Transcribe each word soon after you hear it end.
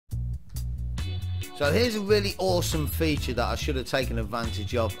So here's a really awesome feature that I should have taken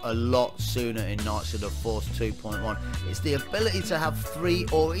advantage of a lot sooner in Knights of the Force 2.1. It's the ability to have 3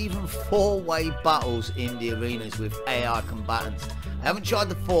 or even 4-way battles in the arenas with AI combatants. I haven't tried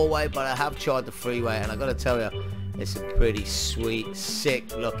the 4-way, but I have tried the 3-way, and I got to tell you, it's some pretty sweet,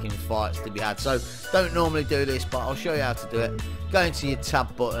 sick looking fights to be had. So don't normally do this, but I'll show you how to do it. Go into your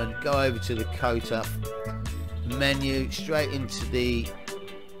tab button, go over to the kotf menu, straight into the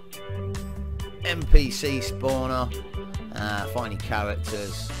NPC spawner, find your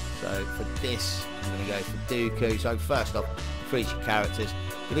characters. So for this, I'm going to go for Dooku. So first off, for each characters,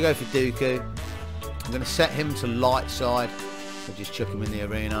 I'm going to go for Dooku. I'm going to set him to light side, so just chuck him in the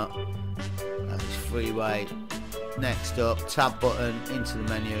arena. That's 3-way. Next up, tab button, into the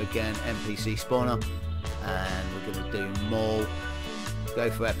menu again, NPC spawner, and we're going to do Maul. Go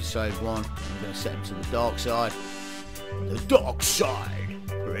for episode 1. I'm going to set him to the dark side. The dark side,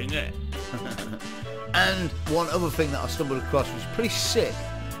 bring it. And one other thing that I stumbled across was pretty sick.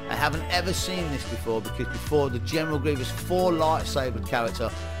 I haven't ever seen this before, because before the General Grievous 4 lightsaber character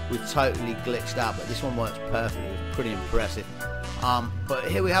was totally glitched out, but this one works perfectly. It was pretty impressive. But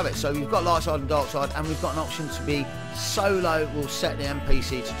here we have it. So we've got light side and dark side, and we've got an option to be solo. We'll set the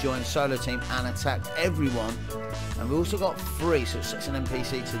NPC to join solo team and attack everyone. And we also got free, so it sets an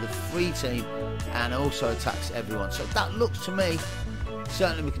NPC to the free team and also attacks everyone. So that looks to me,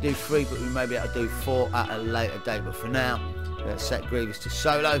 certainly we could do 3, but we may be able to do 4 at a later date. But for now, let's set Grievous to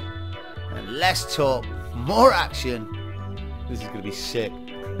solo, and less talk, more action. This is going to be sick.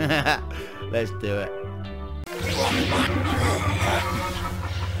 Let's do it.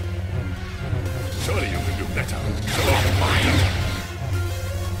 Surely you can do better.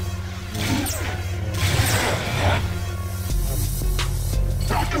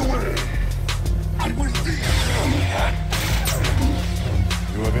 Back away! I will see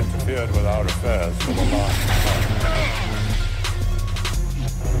you have interfered with our affairs for the last time.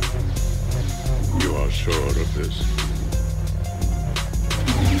 You are sure of this?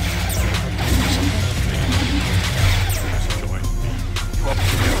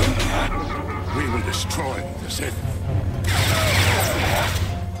 We will destroy the Sith.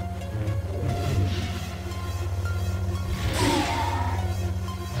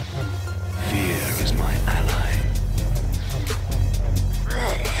 Fear is my ally.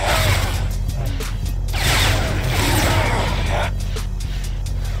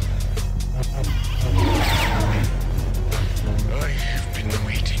 I have been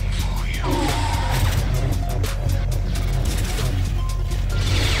waiting for you.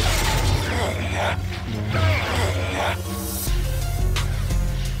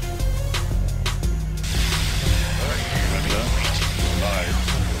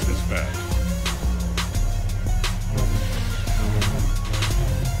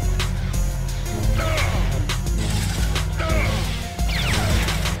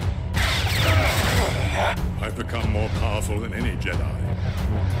 I've become more powerful than any Jedi.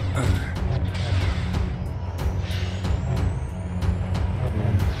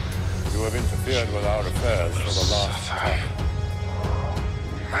 You have interfered with our affairs for the last time.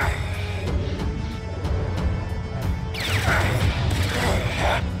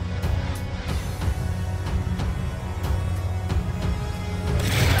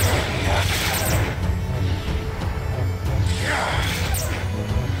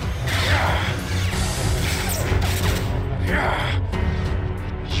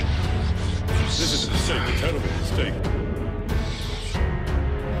 This is a mistake, a terrible mistake.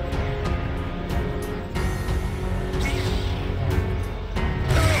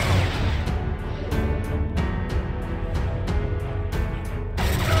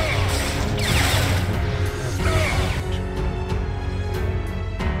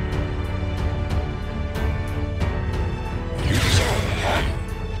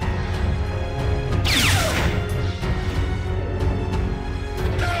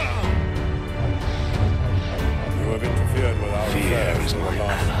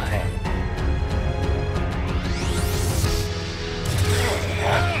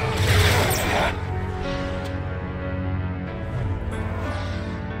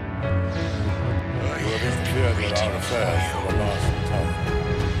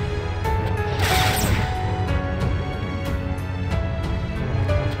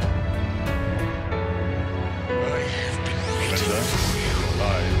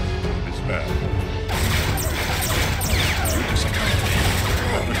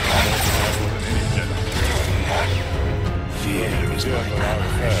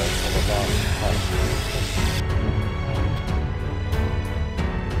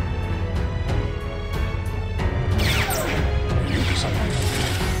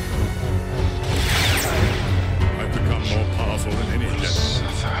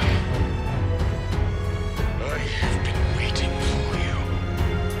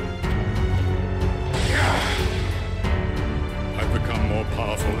 more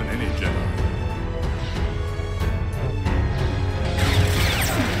powerful than any Jedi.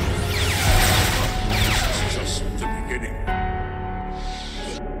 This is just the beginning.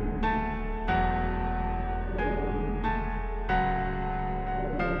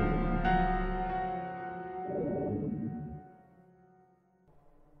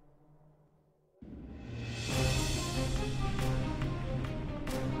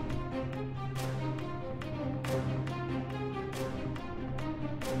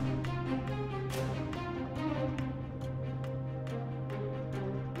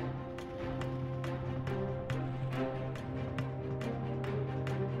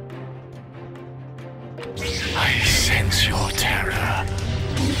 I sense your terror.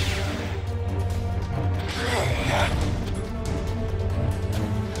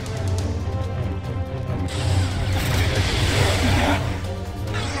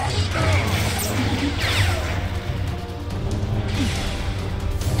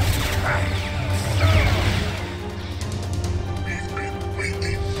 We've been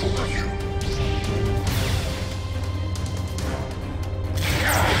waiting for you.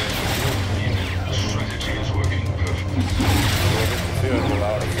 Strategy is working perfectly.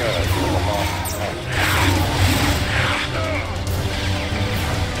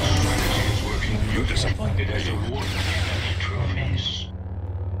 Strategy is working. You disappointed as a reward any trophies.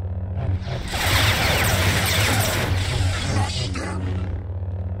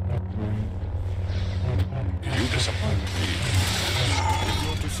 You disappoint me. If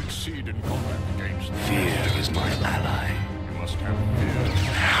you're to succeed in combat against fear is my ally. You must have fear.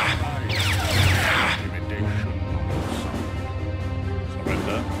 Intimidation.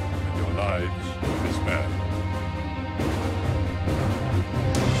 Surrender, and your lives will be spared.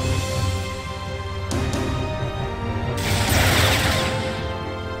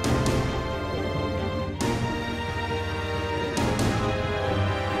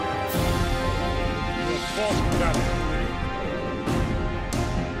 You have fought valiantly.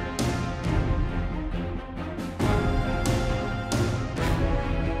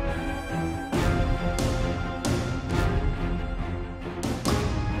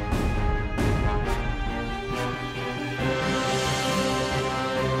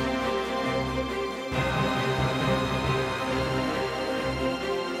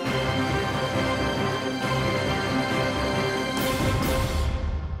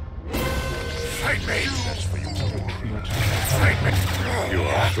 Fight me! That's for you. Fight me! You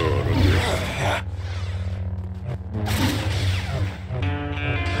are sure of this?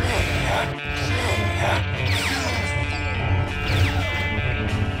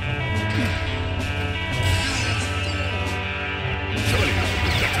 Surely you can do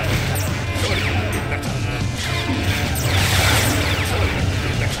better. Surely you can do better. Surely you can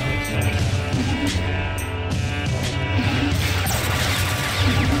do better.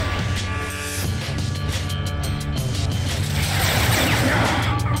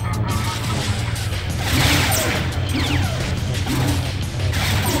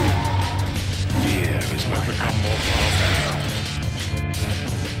 Fear is what become more powerful.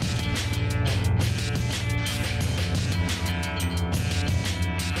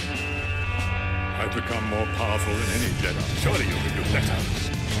 I've become more powerful than any Jedi. Surely you can do better.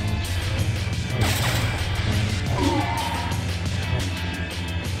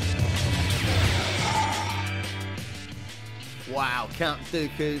 Wow, Count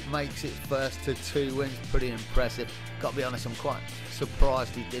Dooku makes it first to 2 wins. Pretty impressive. Got to be honest, I'm quite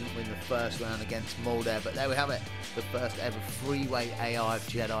surprised he didn't win the first round against Maul there. But there we have it. The first ever freeway AI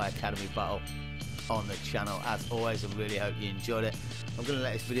Jedi Academy battle on the channel. As always, I really hope you enjoyed it. I'm going to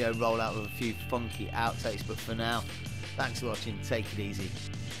let this video roll out with a few funky outtakes. But for now, thanks for watching. Take it easy.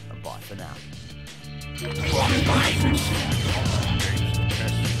 And bye for now. You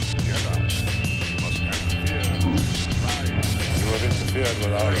have interfered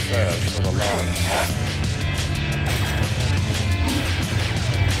with our affairs for the long time.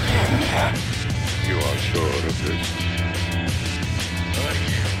 You are sure of this? I have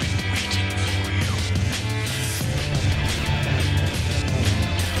been waiting for you.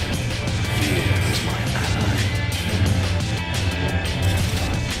 Fear is my ally.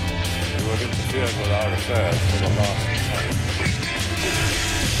 You have interfered with our affairs for the last time.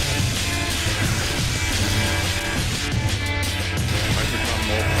 I've become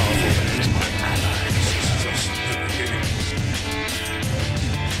more powerful than any my ally. This is just the beginning.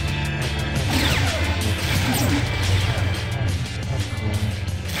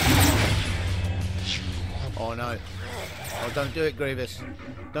 Oh no. Oh, don't do it, Grievous.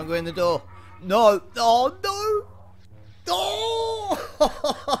 Don't go in the door. No. Oh no. Oh.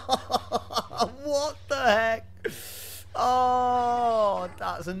 What the heck? Oh.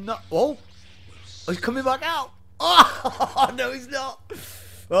 That's a nut. Oh, he's coming back out. Oh, no, he's not.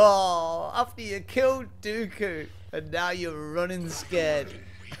 Oh, after you killed Dooku, and now you're running scared.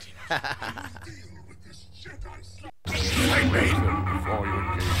 I made them before you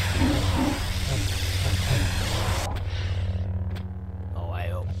engaged. Oh,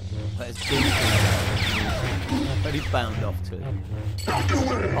 hey up. Where's Dooku? Where'd he bound off to?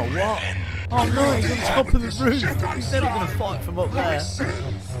 Oh, what? Oh no, he's on top of the roof. He's never going to fight from up there.